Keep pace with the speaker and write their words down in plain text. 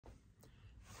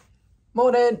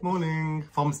Morning! Morning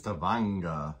from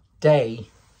Stavanger. Day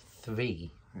 3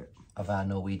 of our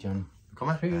Norwegian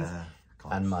cruise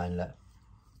and Mindlet.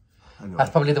 Anyway. That's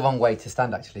probably the wrong way to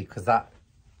stand actually, because that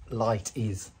light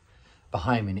is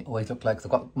behind me and it always looks like, 'cause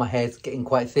I've got my hair's getting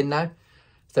quite thin now.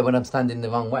 So when I'm standing the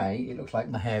wrong way, it looks like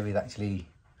my hair is actually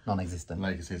non-existent.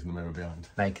 Like it says in the mirror behind.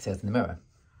 Like it says in the mirror.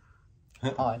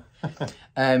 Hi.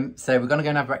 So we're going to go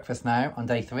and have breakfast now on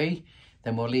day 3.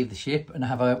 Then we'll leave the ship and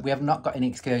we have not got any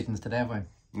excursions today, have we?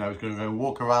 No, we're going to go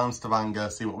walk around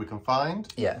Stavanger, see what we can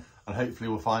find. Yeah. And hopefully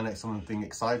we'll find something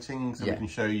exciting so we can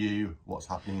show you what's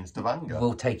happening in Stavanger.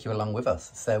 We'll take you along with us,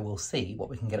 so we'll see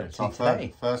what we can get up to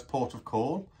today. First port of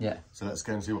call. Yeah. So let's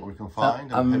go and see what we can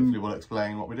find and hopefully we'll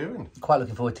explain what we're doing. Quite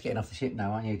looking forward to getting off the ship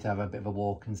now, aren't you, to have a bit of a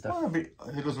walk and stuff? Well,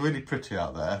 it was really pretty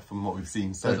out there from what we've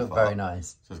seen so far. It does look very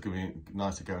nice. So it's going to be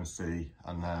nice to go and see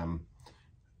and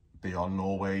be on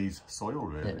Norway's soil,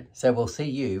 really. Yeah. So we'll see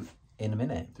you in a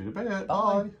minute. See you in a bit.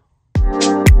 Bye. Bye.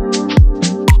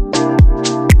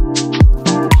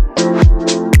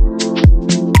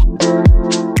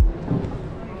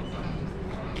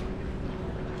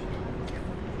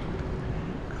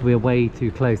 We're way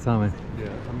too close, aren't we? Yeah,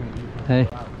 I mean... Hey,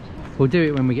 we'll do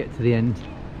it when we get to the end.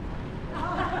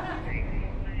 There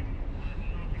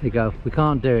you go. We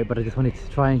can't do it, but I just wanted to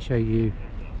try and show you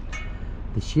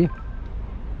the ship.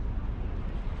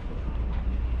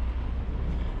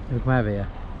 Come over here.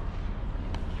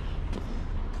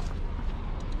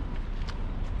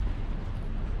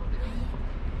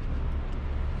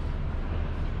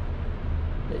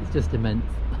 It's just immense.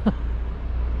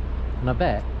 And I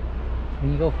bet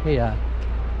when you go up here,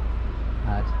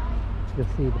 you'll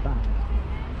see the back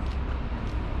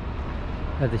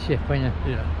of the ship, won't you?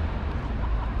 Yeah.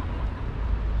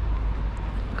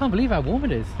 I can't believe how warm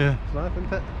it is. Yeah, it's nice,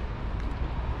 isn't it?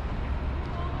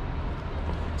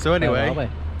 So anyway,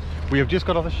 we have just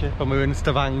got off the ship and we're in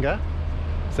Stavanger.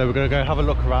 So we're going to go have a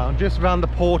look around. Just around the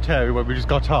port area where we just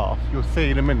got off, you'll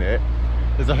see in a minute,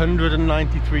 there's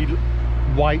 193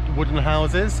 white wooden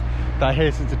houses that are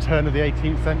here since the turn of the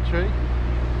 18th century.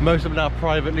 Most of them are now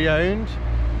privately owned,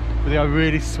 but they are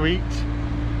really sweet.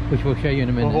 Which we'll show you in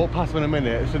a minute. We'll walk past them in a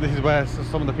minute. So this is where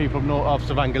some of the people of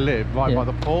Stavanger live, right by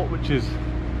the port, which is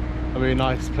a really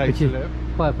nice place to live.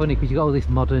 Quite funny because you've got all these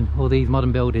modern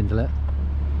buildings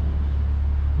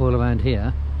all around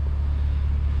here.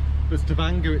 But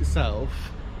Stavanger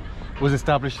itself was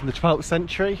established in the 12th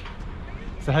century.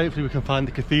 So hopefully we can find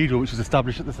the cathedral, which was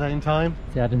established at the same time.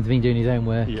 So Adam's been doing his own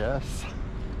work. Yes.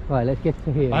 Right, let's get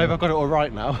to here. I hope I've got it all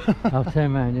right now. I'll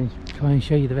turn around and try and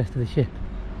show you the rest of the ship.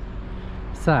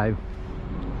 So,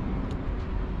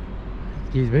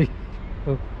 excuse me.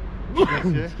 Oh.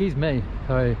 Excuse me.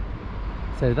 Sorry.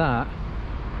 So that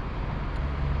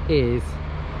is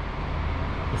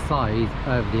the size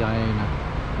of the Iona,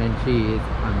 and she is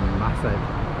massive.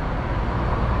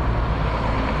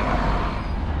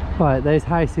 Right, those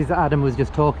houses that Adam was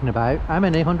just talking about, how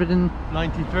many?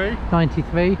 193?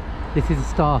 93. This is the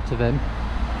start of them.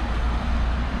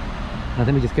 I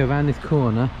think we just go around this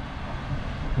corner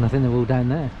and I think they're all down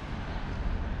there.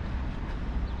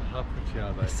 How pretty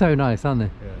are they? They're so nice, aren't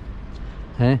they?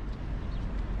 Yeah.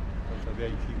 That's like the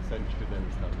 18th century then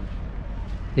established.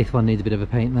 This one needs a bit of a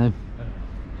paint though. Yeah.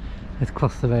 Let's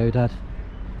cross the road, Dad.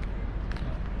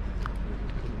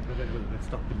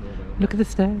 Look at the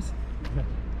stairs. Yeah.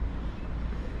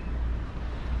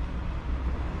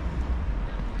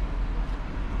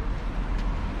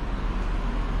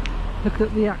 Look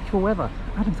at the actual weather.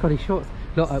 Adam's got his shorts.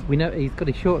 Look, we know he's got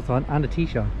his shorts on and a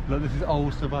t-shirt. Look, this is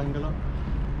old Stavanger. Look.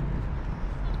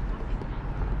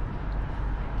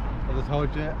 As I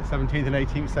told you, 17th and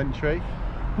 18th century.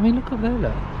 I mean, look up there,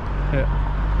 look. Yeah.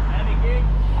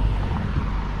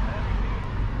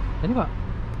 Anyway,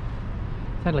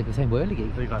 sound like the same word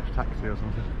again. It's like a taxi or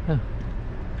something. Oh.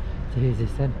 So here's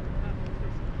this then.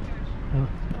 Oh.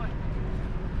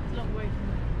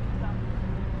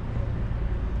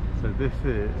 So this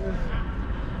is...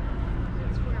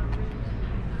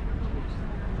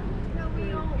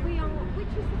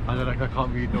 I don't know, I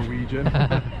can't read Norwegian.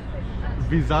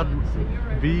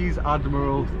 Vice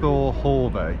Admiral Thor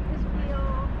Horvey.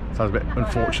 Sounds a bit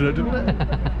unfortunate, doesn't it?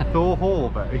 Thor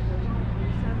Horvey.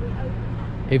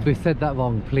 If we said that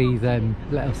wrong, please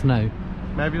let us know.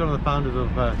 Maybe one of the founders of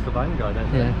Stavanger, I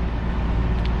don't know. Yeah.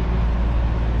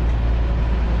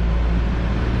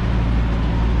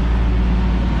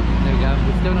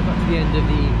 We've still not got to the end of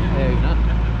the Iona.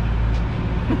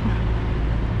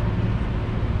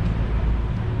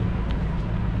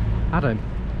 Adam,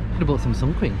 could have bought some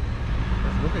sun cream.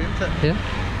 That's lovely, isn't it? Yeah.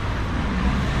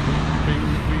 Being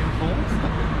reinforced.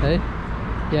 Hey?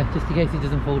 Yeah, just in case it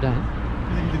doesn't fall down.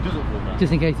 it doesn't fall down.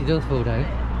 Just in case it does fall down.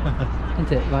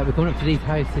 Isn't it? Right, we're coming up to these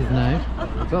houses now.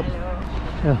 Oh.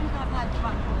 Oh.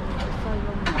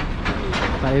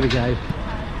 Right, here we go.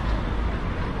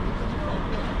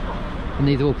 And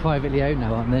these are all privately owned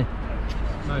now, aren't they?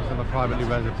 Most of them are private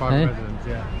residents,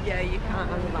 yeah. Yeah, you can't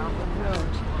hang about on the road.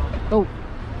 Oh,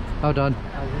 hold on.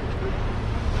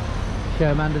 Show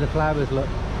them under the flowers, look.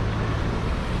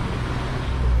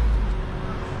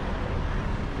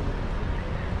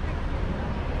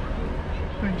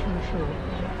 French on the shore.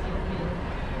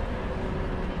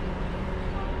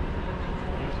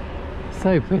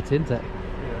 So pretty, isn't it?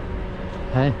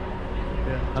 Yeah. Hey?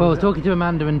 Yeah. Well, I was talking to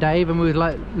Amanda and Dave and we were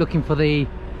like looking for the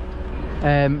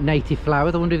native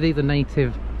flowers. I wonder if these are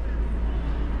native.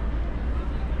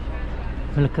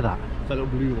 Oh, look at that. That little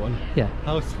blue one. Yeah.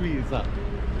 How sweet is that?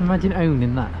 Imagine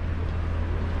owning that.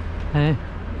 Hey?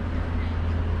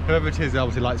 Whoever it is,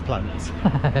 obviously likes plants.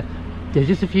 There's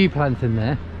just a few plants in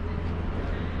there.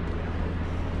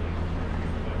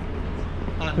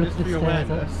 And just for your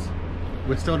awareness,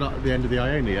 we're still not at the end of the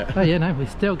Iona yet. Oh yeah, no, we're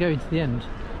still going to the end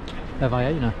of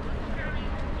Iona.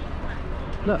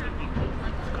 Look,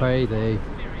 it's crazy.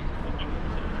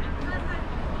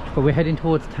 But we're heading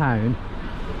towards town.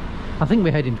 I think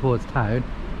we're heading towards town.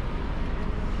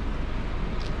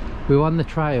 We were on the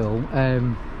trail.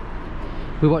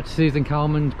 We watched Susan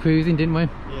Calman cruising, didn't we?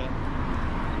 Yeah.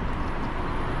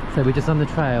 So we're just on the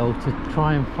trail to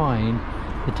try and find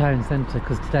the town centre,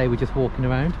 because today we're just walking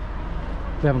around.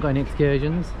 We haven't got any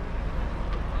excursions.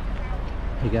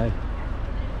 Here you go.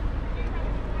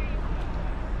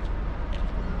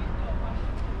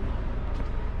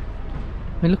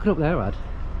 I mean, look it up there,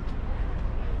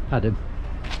 Adam.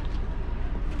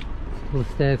 All the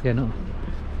stairs going up.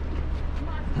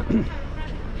 Can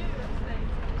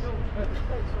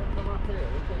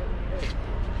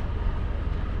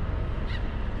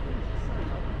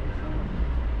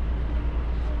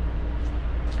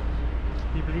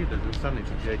you believe they've been standing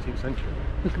since the 18th century?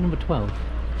 Look at number 12. Is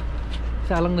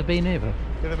that how long they've been here? Yeah,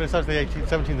 they've been since the 18th,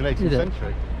 17th and 18th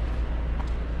century.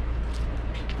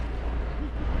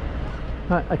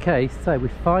 Right, okay, so we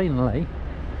finally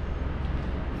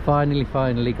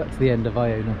got to the end of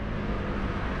Iona.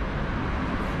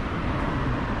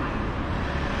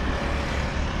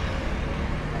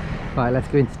 Right, let's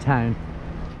go into town.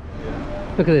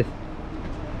 Look at this.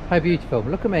 How beautiful.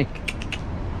 Look at me.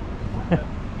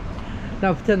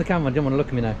 Now, turn the camera on, don't want to look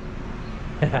at me now.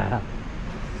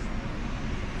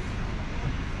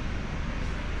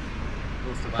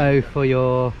 Oh, for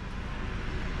your...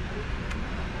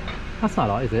 That's not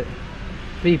a lot, is it?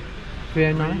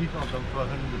 309? 3 of them for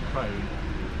 100 crown.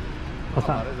 What's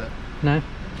that? Is it? No?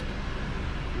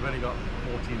 You've only got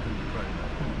 1,400 crown.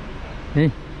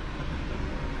 Eh?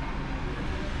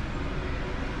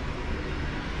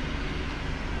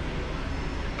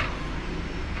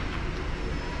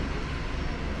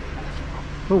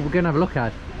 Oh, we're going to have a look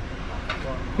at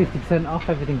 50% off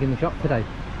everything in the shop today.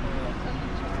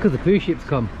 It's because the cruise ships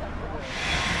come.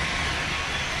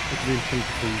 Look at the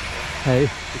infinity trees. Hey.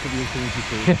 Look at the infinity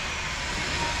trees.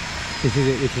 This is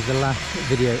it. This is the last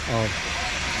video of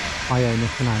Iona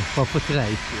for now. Well, for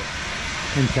today.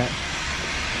 Yeah. Isn't it?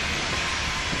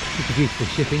 It's a beautiful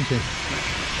ship, isn't it?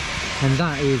 And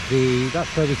that is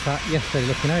that's where we sat yesterday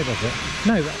looking over, is it?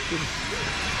 No,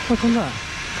 what's on that?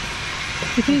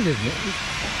 It is, isn't it?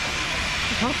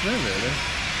 It's hard to know, really.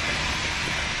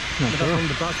 Not But sure. that's on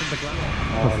the back of the glass.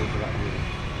 Oh, look at that view.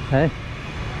 Hey?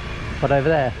 What, over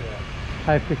there? Yeah.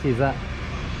 How pretty is that?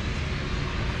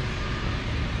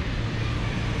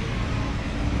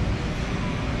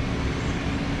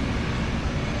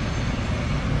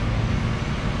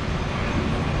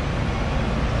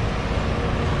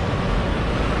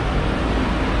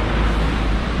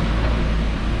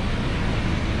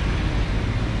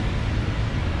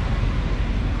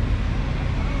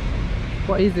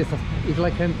 What is this? It's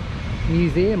like a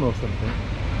museum or something.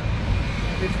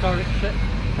 Historic ship.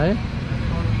 Hey?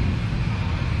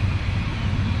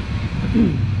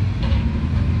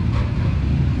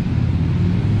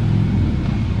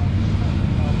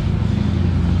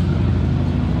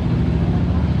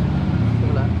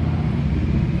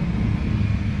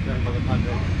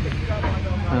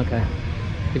 Okay.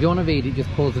 If you want to read it, just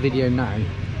pause the video now.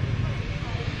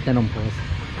 Then unpause.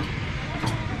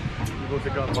 You've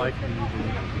also got a Viking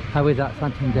museum. How is that,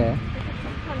 Santander?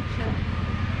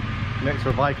 Next to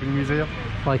a Viking museum.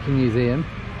 Viking Museum.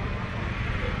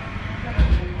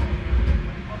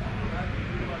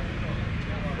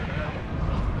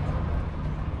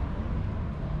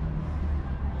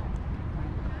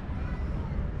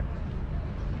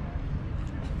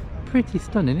 Pretty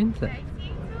stunning, isn't it?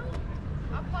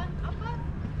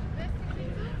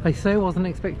 I so wasn't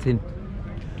expecting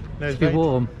No, to be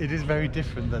warm. It is very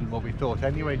different than what we thought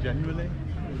anyway, generally.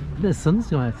 The sun's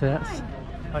going out, so that's...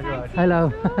 Oh, you're right.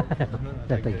 Hello.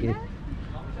 No, thank you.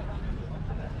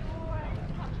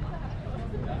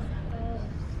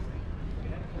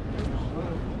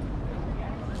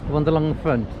 The ones along the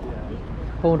front.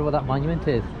 I wonder what that monument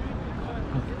is.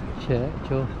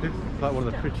 Church or... This is like one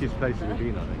of the prettiest places we've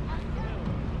been, I think.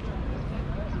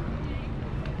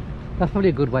 That's probably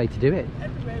a good way to do it.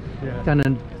 Yeah. Down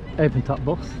an open top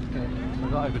bus.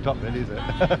 It's not over top really, is it?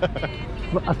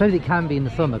 Well, I suppose it can be in the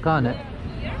summer, can't it?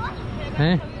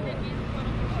 Eh?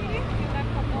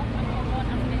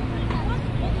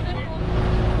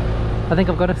 I think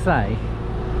I've got to say,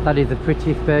 that is the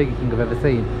prettiest Burger King I've ever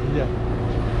seen. Yeah.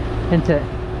 Isn't it?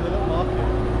 The little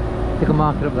market. Little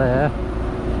market up there.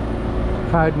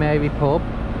 Proud Mary pub.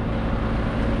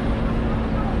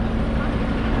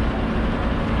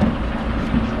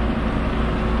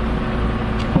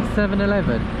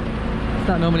 $7-Eleven. Is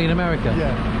that normally in America?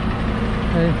 Yeah.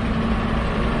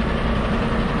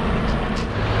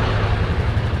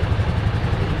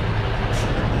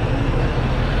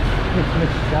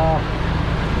 Christmas shop.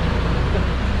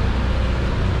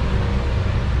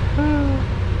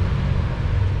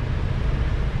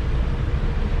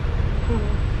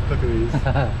 Look at these.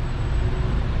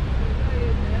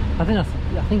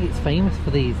 I think it's famous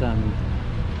for these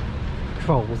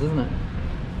trolls, isn't it?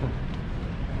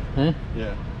 Eh?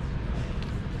 Yeah.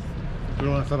 We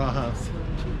want to at our house. Do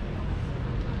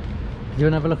you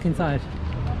want to have a look inside?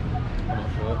 I'm not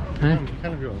sure. Eh? You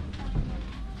can if you want.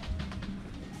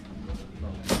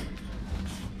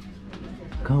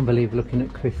 Can't believe looking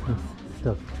at Christmas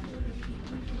stuff.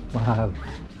 Wow.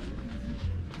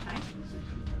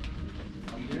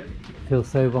 Feels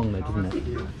so wrong though, doesn't it?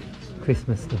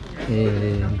 Christmas stuff.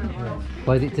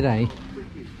 Why is it today?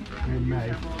 In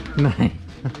May. May.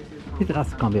 That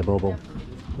can't be a bauble.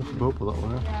 That's a bauble, that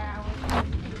one.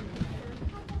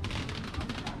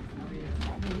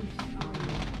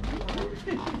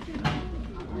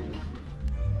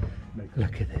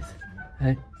 Look at this.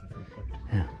 Eh?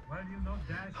 Yeah.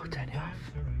 I'll turn it off.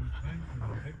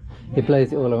 It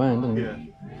blows it all around, doesn't it?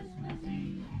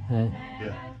 Yeah.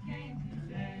 Yeah.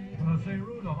 When I say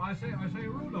Rudolph, I say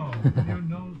Rudolph. Your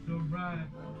nose so bright.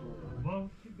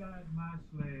 Won't you guide my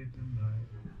sleigh tonight?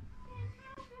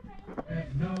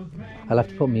 I'll have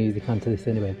to put music onto this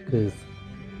anyway because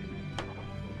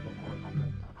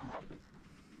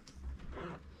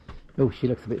oh, she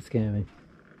looks a bit scary.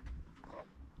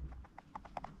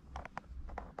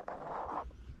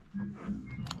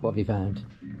 What have you found?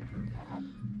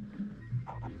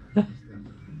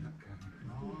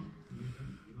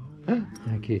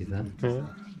 How cute is that?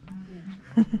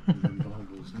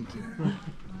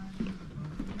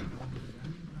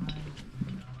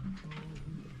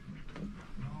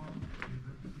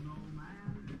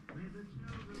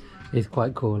 It's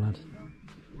quite cool, lad.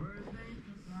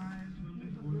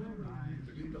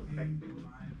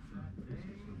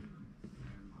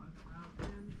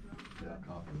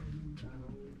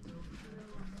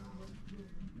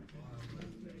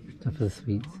 Stuff for the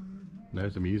sweets. No,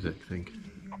 it's the music, I think.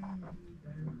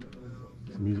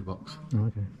 It's a music box. Oh,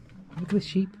 okay. Look at the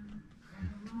sheep.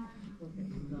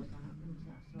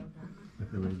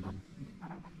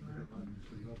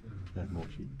 There's more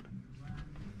sheep.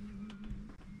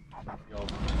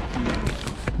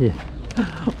 Yeah.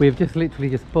 We've just literally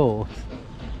just bought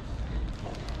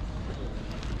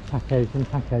tacos and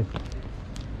tacos.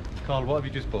 Carl, what have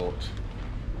you just bought?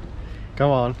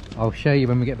 Go on. I'll show you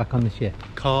when we get back on the ship.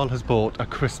 Carl has bought a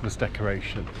Christmas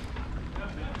decoration.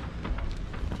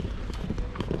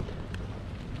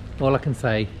 All I can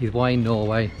say is why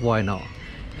Norway, why not?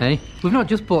 Hey? We've not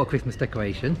just bought a Christmas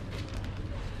decoration.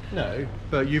 No,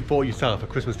 but you bought yourself a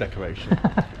Christmas decoration.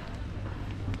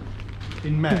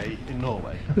 In May, in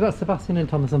Norway. We've got Sebastian and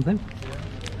Thomas something.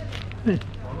 Yeah.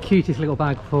 Cutest little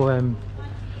bag for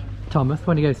Thomas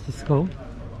when he goes to school.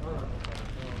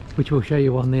 Which we'll show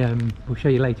you on the we'll show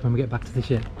you later when we get back to the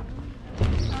ship.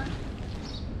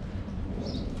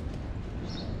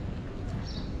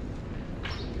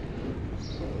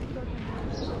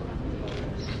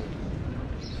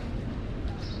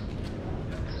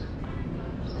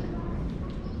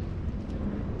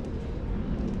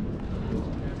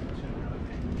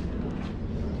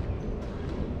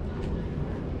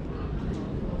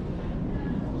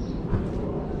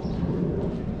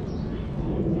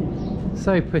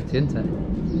 So pretty, isn't it?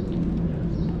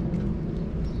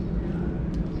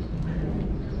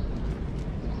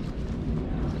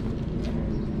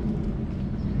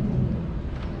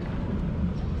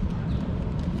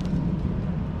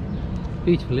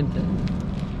 Beautiful, isn't it?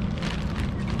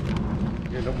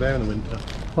 You end up there in the winter.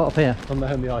 What, up here? On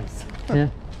there in the ice. Yeah.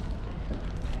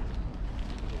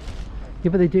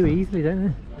 Yeah, but they do easily, don't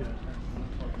they? Yeah.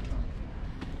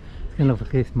 It's gonna look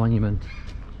like this monument.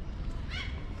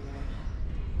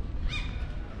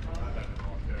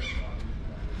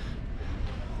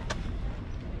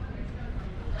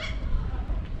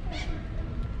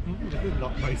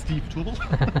 Not very steep at all.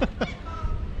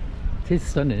 It is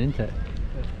stunning, isn't it?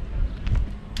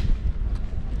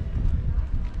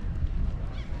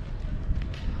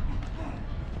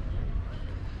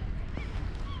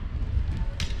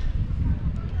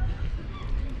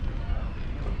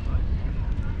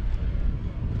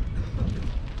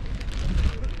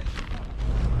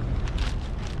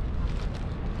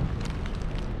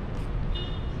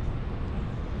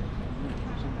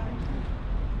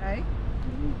 Hey?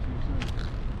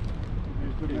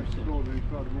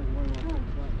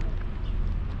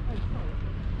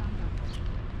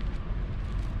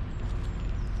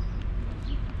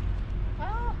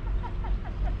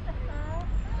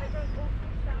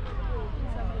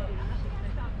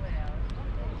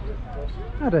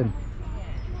 Adam,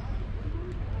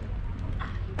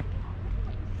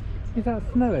 is that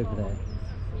snow over there?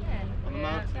 On the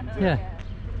mountains, Yeah.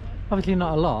 Obviously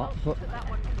not a lot, but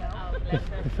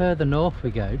the further north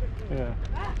we go, yeah.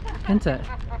 isn't it?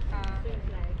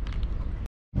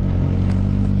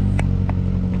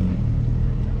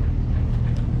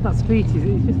 That street is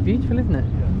it's just beautiful, isn't it?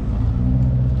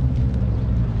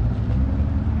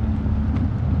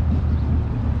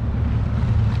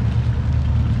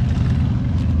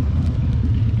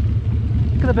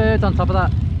 Look at the bird on top of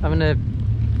that, having a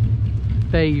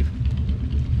bathe.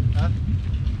 Huh?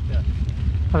 Yeah.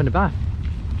 Having a bath.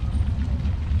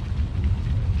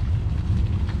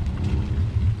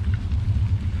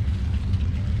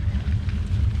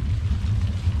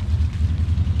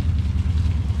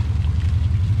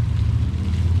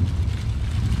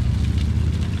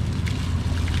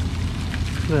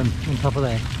 Look at them on top of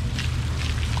there.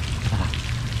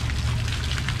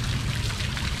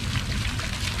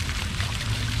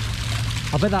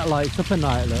 I bet that lights up at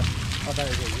night, look. I bet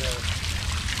it is, yeah.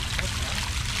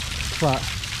 But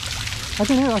I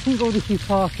don't know, I think all this is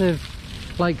part of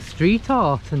like street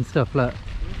art and stuff. Look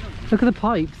at the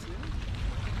pipes.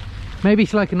 Maybe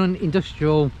it's like an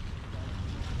industrial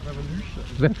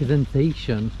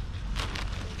representation.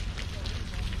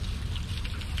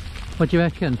 What do you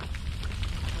reckon?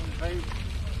 Very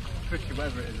tricky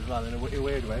weather it is as well, in a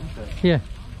weird way, isn't it? Yeah,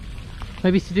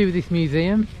 maybe it's to do with this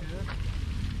museum.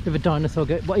 With a dinosaur.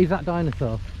 What is that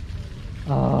dinosaur?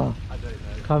 Oh, I don't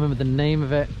know. can't remember the name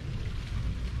of it.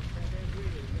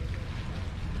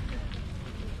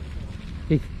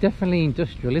 It's definitely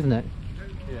industrial, isn't it?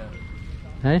 Yeah.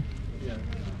 Hey? Yeah.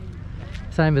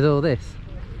 Same as all this.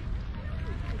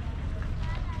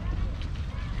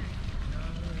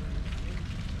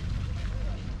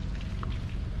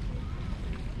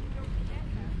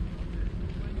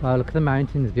 Wow, look at the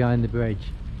mountains behind the bridge.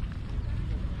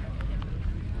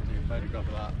 Take a photograph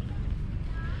of that.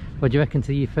 What do you reckon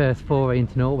to your first foray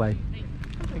into Norway?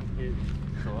 I think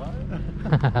it's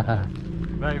alright.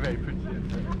 Very, very pretty.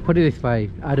 Put it this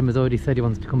way, Adam has already said he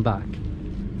wants to come back.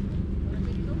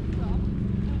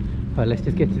 Right, let's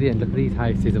just get to the end. Look at these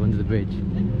houses under the bridge.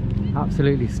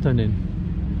 Absolutely stunning.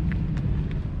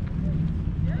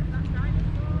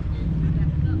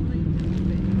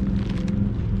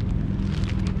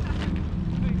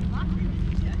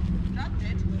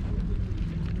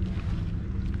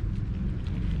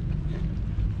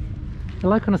 They're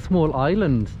like on a small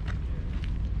island,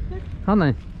 aren't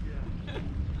they?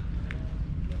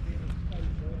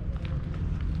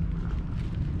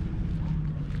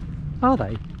 Are they?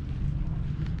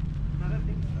 I don't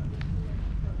think so.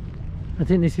 I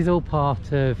think this is all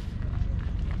part of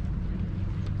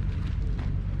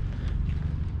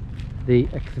the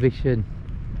exhibition.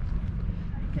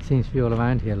 It seems to be all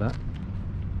around here, look.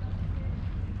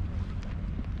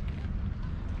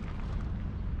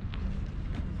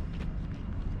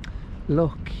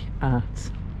 Look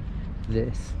at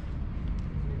this.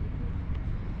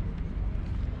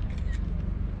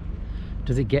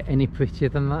 Does it get any prettier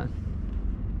than that?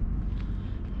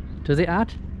 Does it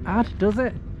add? Does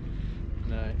it?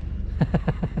 No.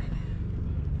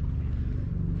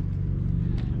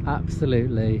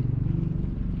 Absolutely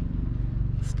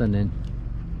stunning.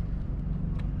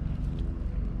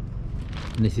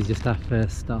 And this is just our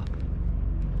first stop.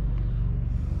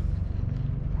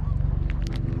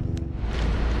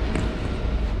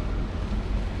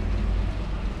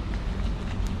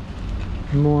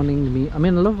 Morning meet. I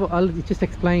mean, I love what it just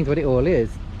explains what it all is.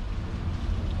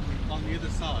 On the other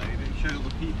side, it shows all the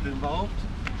people involved.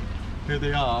 Here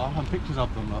they are, and pictures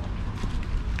of them, look.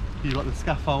 You've got the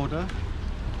scaffolder,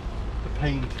 the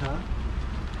painter,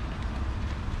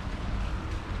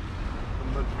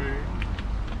 the mudroom.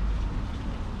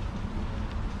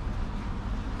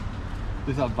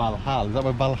 This is at Valhalla. Is that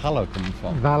where Valhalla comes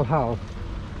from? Valhalla.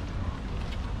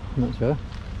 I'm not sure.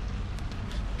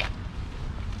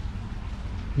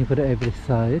 You put it over this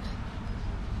side.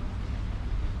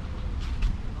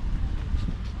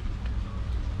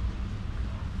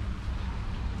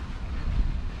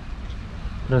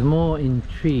 But I was more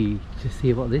intrigued to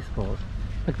see what this was.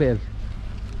 Like a bit of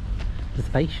the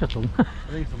space shuttle.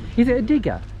 Is it a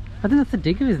digger? I think that's a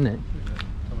digger, isn't it?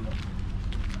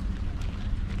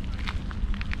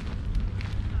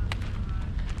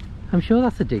 I'm sure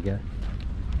that's a digger.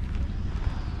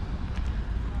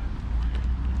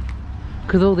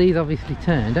 Because all these obviously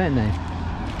turn, don't they?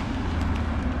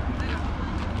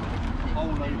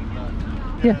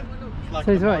 Yeah. It's like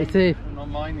so it's right, it's a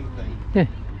mining thing. Yeah,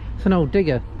 it's an old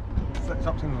digger. It's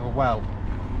something like a well.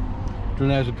 And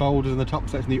there's the boulders in the top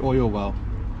section, the oil well.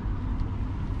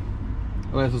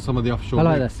 Oh, there's some of the offshore I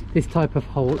like rigs. this type of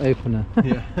hole opener.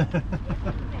 Yeah.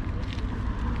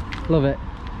 Love it.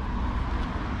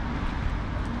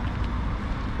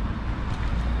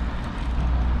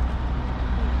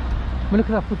 I mean, look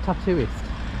at that foot tattooist.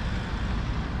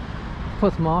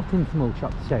 Puts Martin small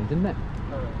shop to change, isn't it?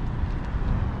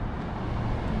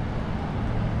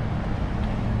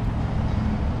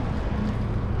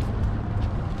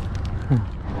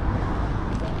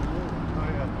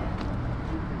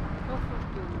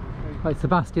 Right,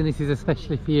 Sebastian, this is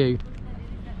especially for you.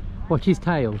 Watch his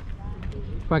tail.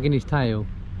 Wagging his tail.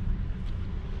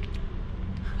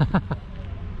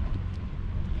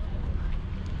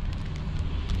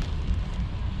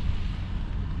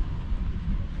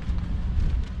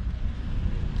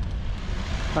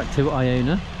 Back to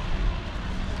Iona.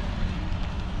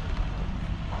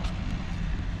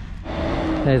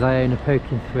 There's Iona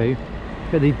poking through.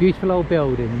 Got these beautiful old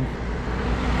buildings,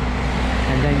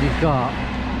 and then you've got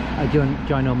a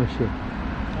ginormous ship.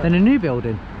 Then a new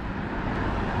building.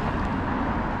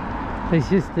 So it's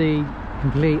just the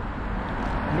complete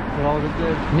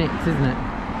mix, isn't it?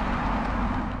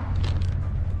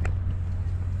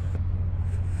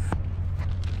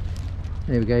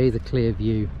 There we go, here's a clear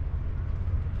view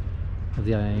of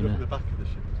the Iona. Look at the back of the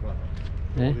ship as well.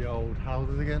 Yeah. All the old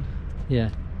houses again. Yeah.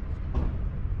 You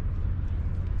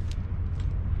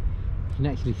can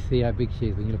actually see how big she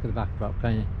is when you look at the backdrop,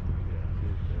 can't you?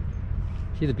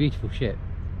 She's a beautiful ship.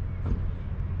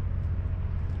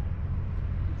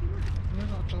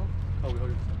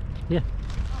 Yeah.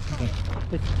 Okay.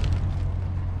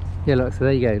 Yeah, look, so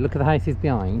there you go. Look at the houses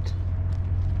behind,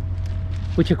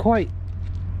 which are quite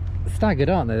staggered,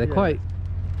 aren't they? They're quite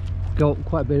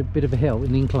a bit of a hill,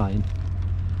 an incline.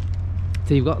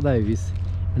 So you've got those,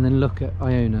 and then look at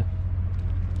Iona.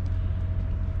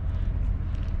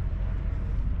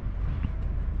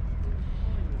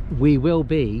 We will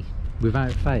be,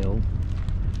 without fail,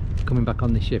 coming back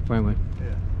on this ship, won't we?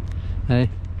 Yeah. Hey?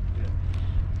 Yeah.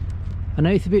 I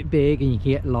know it's a bit big and you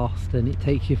can get lost, and it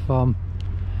takes you from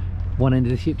one end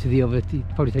of the ship to the other. It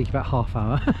probably take you about half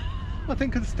hour. Well,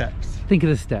 think of the steps. Think of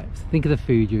the steps. Think of the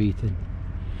food you're eating.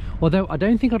 Although I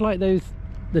don't think I'd like the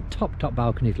top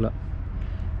balconies, look,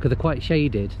 because they're quite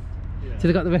shaded. Yeah. So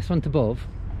they've got the restaurant above,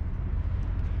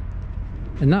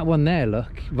 and that one there,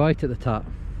 look, right at the top.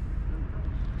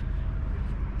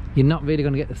 You're not really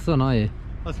going to get the sun, are you?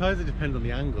 I suppose it depends on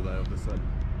the angle though of the sun.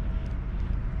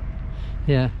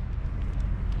 Yeah.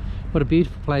 What a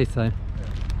beautiful place though.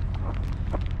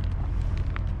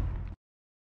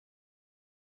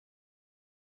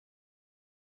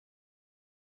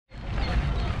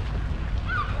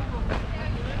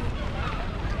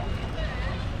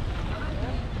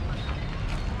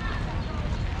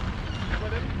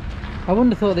 I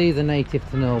wouldn't have thought these are native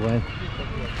to Norway.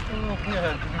 Oh,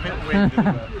 yeah, it's a bit windy. Isn't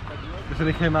it? So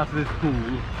they came out of this pool.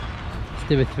 Let's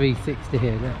do a 360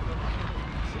 here, look.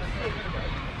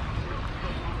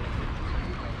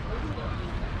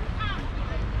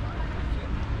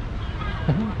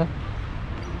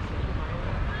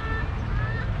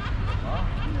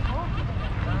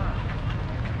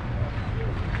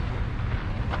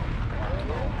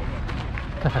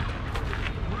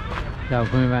 Yeah, I'm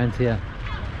coming around here.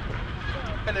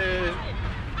 Hello.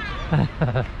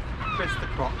 Mr.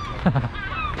 Croc.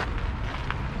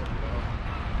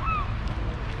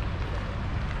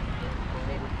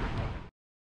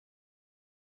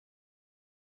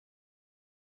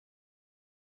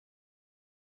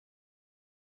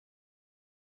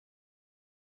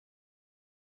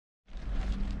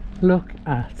 Look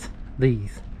at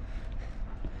these.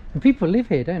 And people live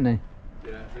here, don't they?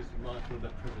 Yeah, just mindful of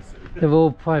their privacy. They're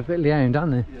all privately owned,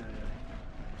 aren't they? Yeah, yeah.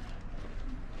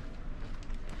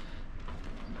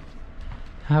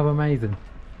 How amazing.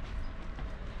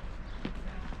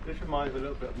 This reminds me a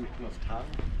little bit of Mykonos town.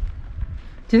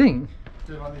 Do you think?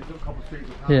 Do like these little cobble streets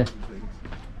with Yeah. houses and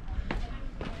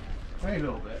things. Maybe a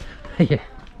little bit.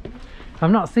 Yeah.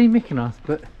 I've not seen Mykonos,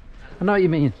 but I know what you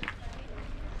mean.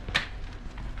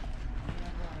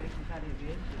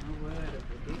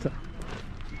 So,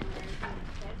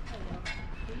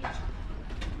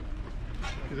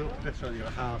 Because up this one, you've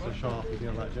got a house, a shop, and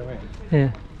you're like, do you know what I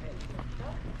mean? yeah.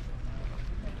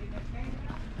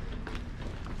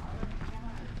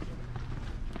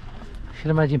 I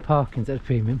should imagine parking's at a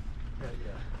premium.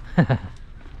 Yeah.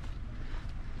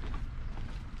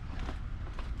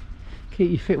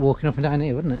 Keep you fit walking up and down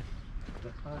here, wouldn't it?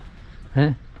 Huh?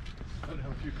 I don't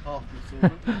have a few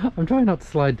carpets. I'm trying not to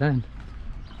slide down.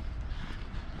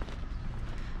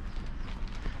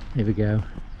 Here we go.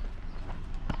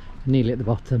 Nearly at the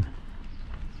bottom.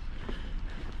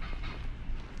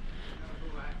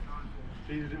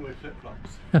 You didn't wear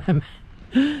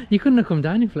flip-flops. You couldn't have come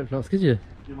down in flip-flops, could you?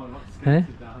 You might not Huh?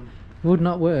 skate down. Would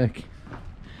not work.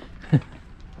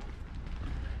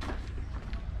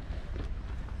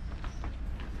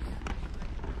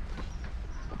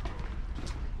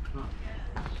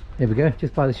 Here we go,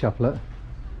 just by the shop, look.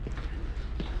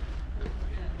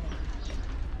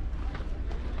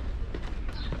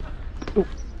 Oh,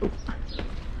 oh.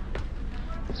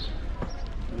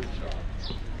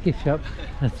 Gift shop.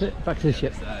 That's it, back to the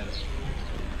ship.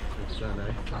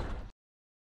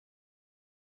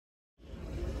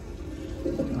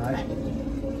 Right,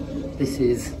 this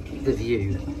is the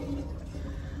view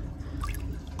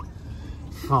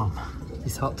from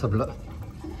this hot tub, look,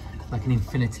 like an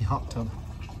infinity hot tub.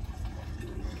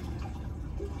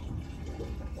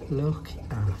 Look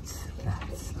at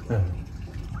that.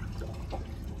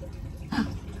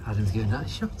 Adam's giving that a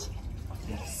shot.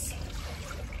 Yes.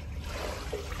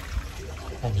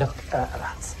 And look at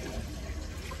that.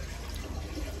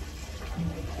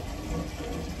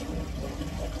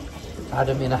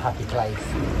 Adam in a happy place.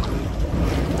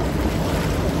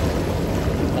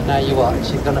 And now you watch,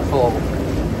 she's gonna fall.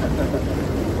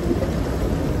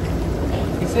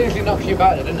 He seriously knocks you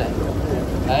about, doesn't it?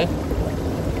 Eh?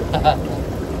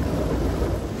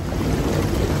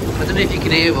 I don't know if you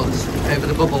can hear us over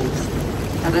the bubbles.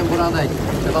 I don't, what are they?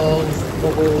 The bubbles,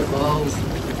 bubbles, bubbles.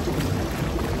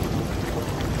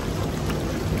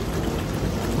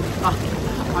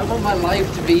 I want my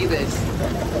life to be this.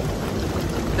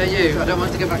 Don't you? I don't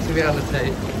want to go back to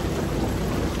reality.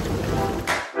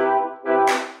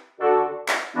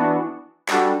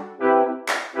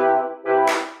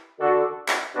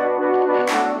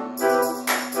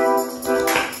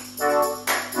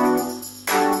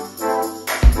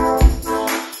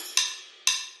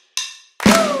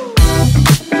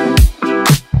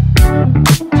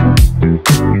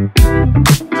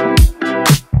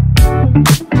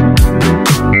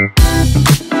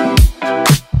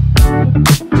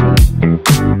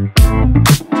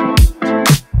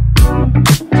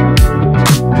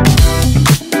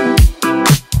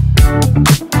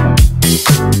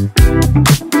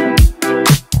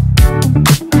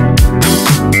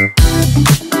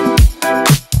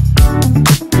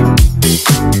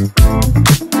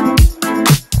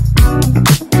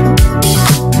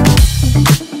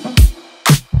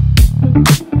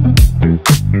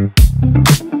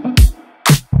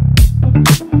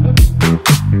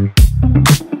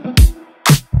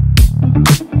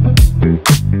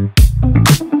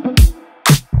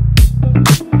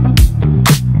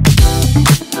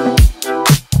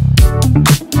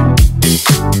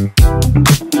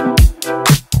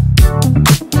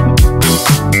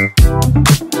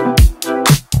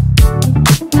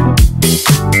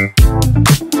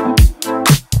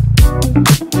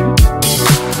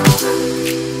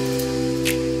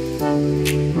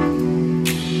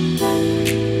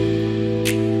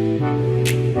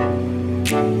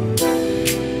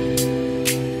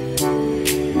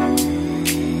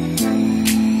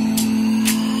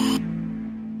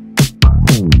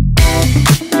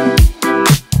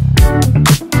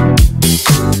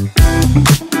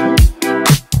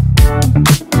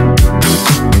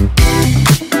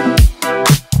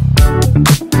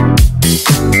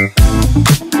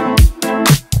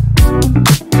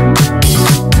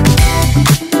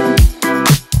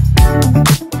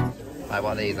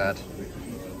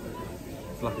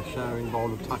 It's like a sharing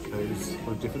bowl of tacos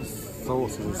with different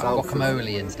sauces and salsa.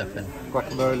 Guacamole and stuff in.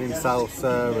 Guacamole and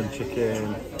salsa and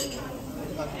chicken.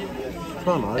 It's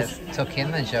not nice. Let's tuck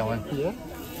in then, shall we? Yeah.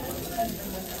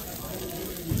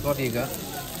 What have you got?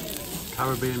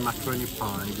 Caribbean macaroni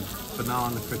pie with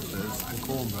banana fritters and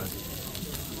cornbread.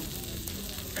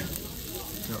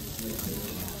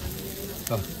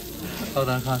 Oh. Hold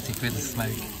on, I can't see through the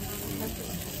smoke.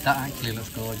 That actually looks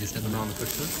gorgeous, doesn't it? Banana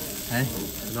fritters. Eh?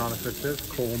 Banana fritters,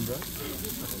 cornbread.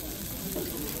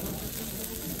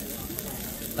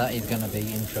 That is going to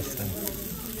be interesting.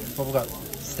 What have we got?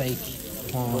 Steak,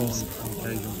 prawns,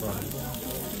 Cajun fries.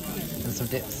 and some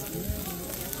dips.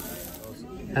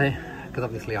 Hey, because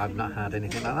obviously I've not had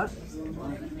anything like that.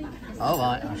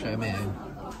 Alright, I'll show me.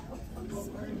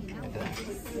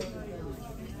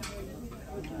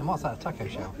 And what's that, a taco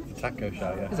shell? Taco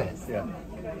shell, yeah. Is it? Yeah.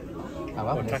 Oh,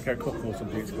 well, Or taco cook or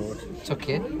something it's called. tuck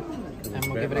in, and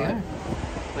we'll give it a go.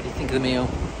 What do you think of the meal?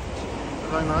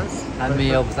 Very nice. That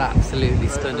meal was absolutely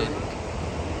stunning.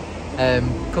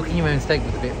 Cooking your own steak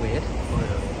was a bit weird,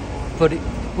 but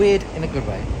weird in a good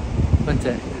way, wasn't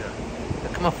it? Yeah.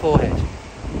 Look at my forehead.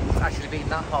 It's actually been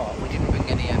that hot. We didn't bring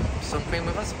any sun cream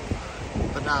with us.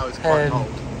 But now it's quite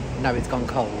cold. No, it's gone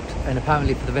cold, and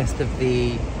apparently for the rest of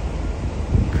the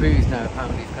cruise now,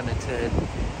 apparently it's going to turn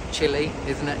chilly,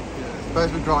 isn't it? Yeah. It's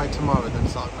supposed to be dry tomorrow, then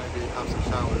start maybe have some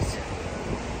showers.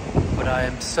 But I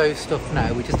am so stuffed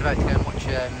now. We're just about to go and watch. I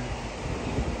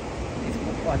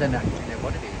don't actually know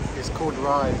what it is. It's called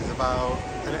Rise. It's about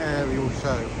an aerial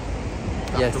show.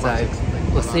 Yeah, so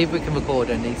we'll see if we can record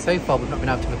any. So far, we've not been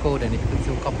able to record any because it's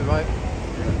all copyright.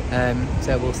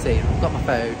 So we'll see. I've got my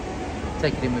phone.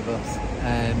 Take it in with us.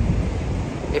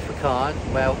 If we can't,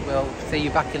 well, we'll see you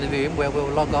back in the room where we'll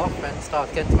log off and start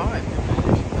again tomorrow.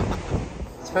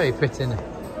 It's very pretty, isn't it?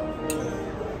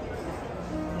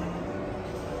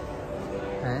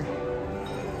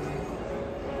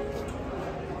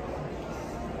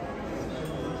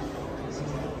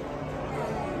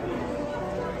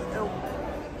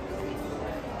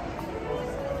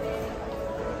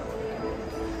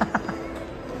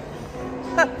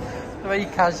 Very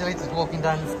casually just walking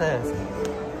down the stairs.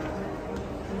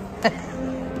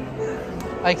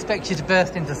 I expect you to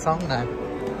burst into song now.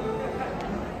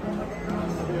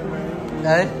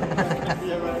 No?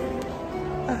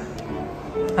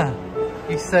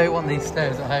 You so want these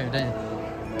stairs at home, don't you?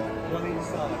 One each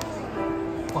side.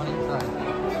 One each side.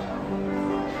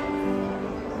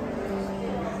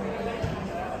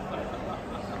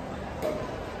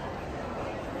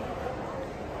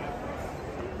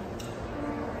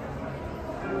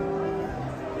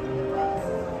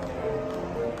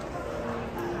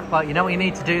 Well, you know what you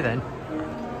need to do then?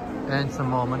 Earn some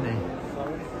more money.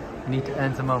 You need to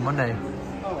earn some more money.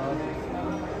 Oh well.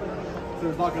 So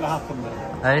it's not going to happen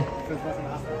then? Hey? So it's not going to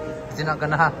happen? Is it not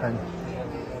going to happen?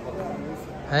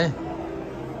 Hey?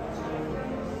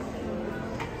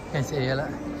 Can't see you,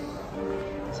 look.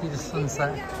 See the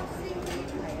sunset.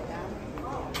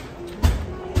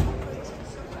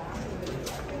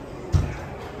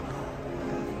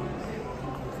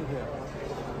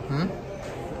 Hmm?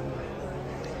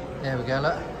 There we go,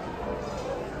 look.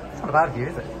 It's not a bad view,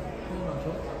 is it?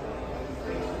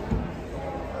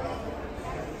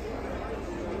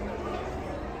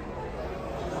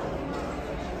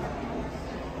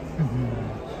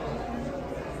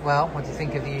 Well, what do you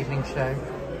think of the evening show?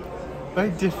 Very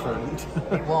different.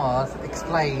 It was.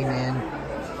 Explain in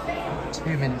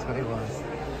 2 minutes what it was.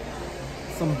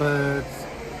 Some birds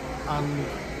and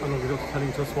another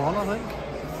turning to a swan, I think.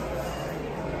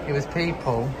 It was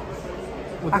people.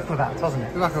 Acrobats, wasn't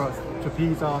it? Acrobats,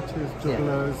 trapeze artists,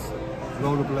 jugglers,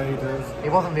 rollerbladers.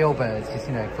 It wasn't real birds, just,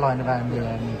 you know, flying around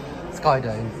the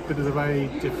skydome. But it was a very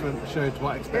different show to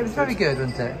what I expected. It was very good,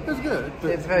 wasn't it? It was good,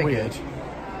 but it was very weird. good.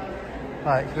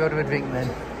 Right, should we order a drink then?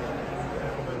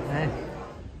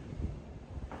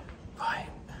 Right.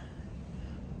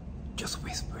 Just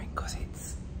whispering because I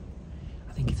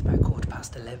think it's about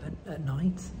 11:15 at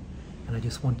night. And I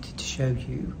just wanted to show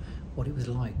you what it was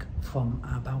like from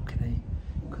our balcony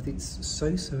because it's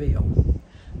so surreal.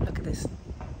 Look at this.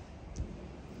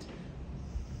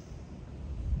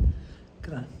 Look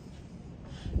at that.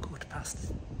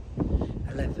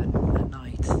 11:15 at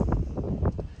night.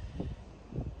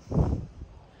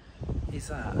 Is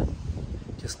that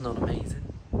just not amazing?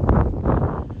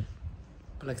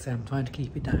 But like I said, I'm trying to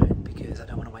keep it down because I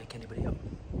don't want to wake anybody up.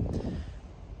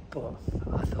 But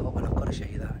I thought, well, I've got to show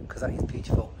you that because that is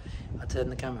beautiful. I turn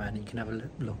the camera and you can have a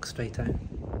look straight out.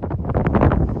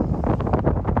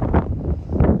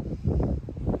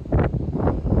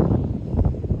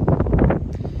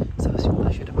 So as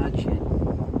I should imagine,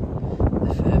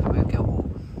 the further we go up,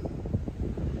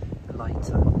 the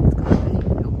lighter it's going to be.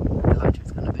 The lighter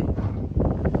it's going to be.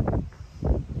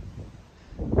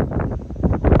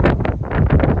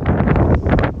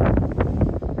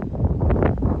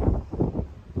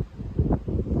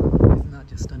 Isn't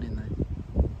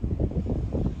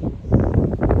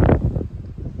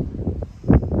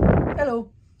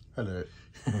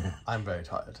I'm very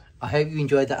tired. I hope you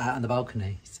enjoyed that out on the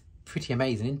balcony. It's pretty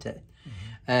amazing, isn't it?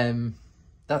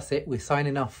 That's it. We're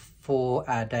signing off for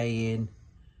our day in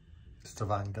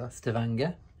Stavanger.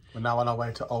 We're now on our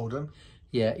way to Olden.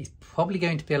 Yeah, it's probably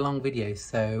going to be a long video,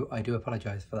 so I do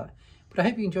apologise for that. But I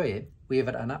hope you enjoy it. We have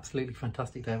had an absolutely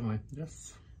fantastic day, haven't we?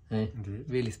 Yes, indeed.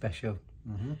 Really special.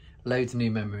 Loads of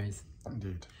new memories.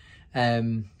 Indeed.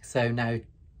 So now,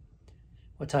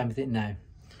 what time is it now?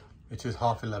 It is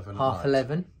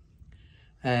 11:30.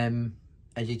 11:30.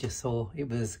 As you just saw, it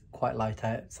was quite light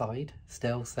outside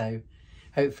still, so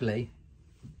hopefully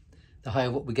the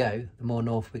higher up we go, the more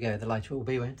north we go, the lighter it will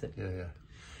be, won't it? Yeah.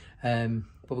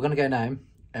 But we're going to go now,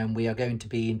 and we are going to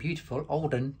be in beautiful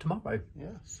Olden tomorrow.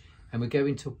 Yes. And we're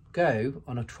going to go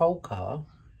on a troll car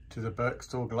to the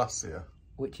Berkstall Glacier,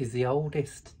 which is the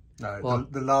oldest, the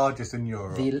largest in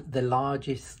Europe. The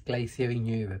largest glacier in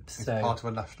Europe. It's so part of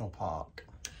a national park.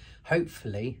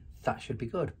 Hopefully that should be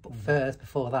good. But first,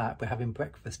 before that, we're having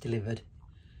breakfast delivered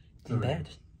in bed.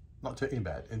 Not in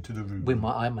bed, into the room.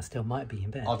 I still might be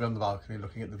in bed. I'll be on the balcony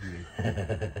looking at the view.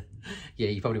 Yeah,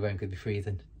 you probably won't, because it'll be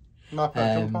freezing. Jump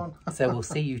on. So we'll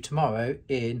see you tomorrow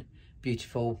in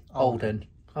beautiful Olden.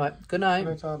 All right, good night.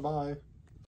 Good night, bye.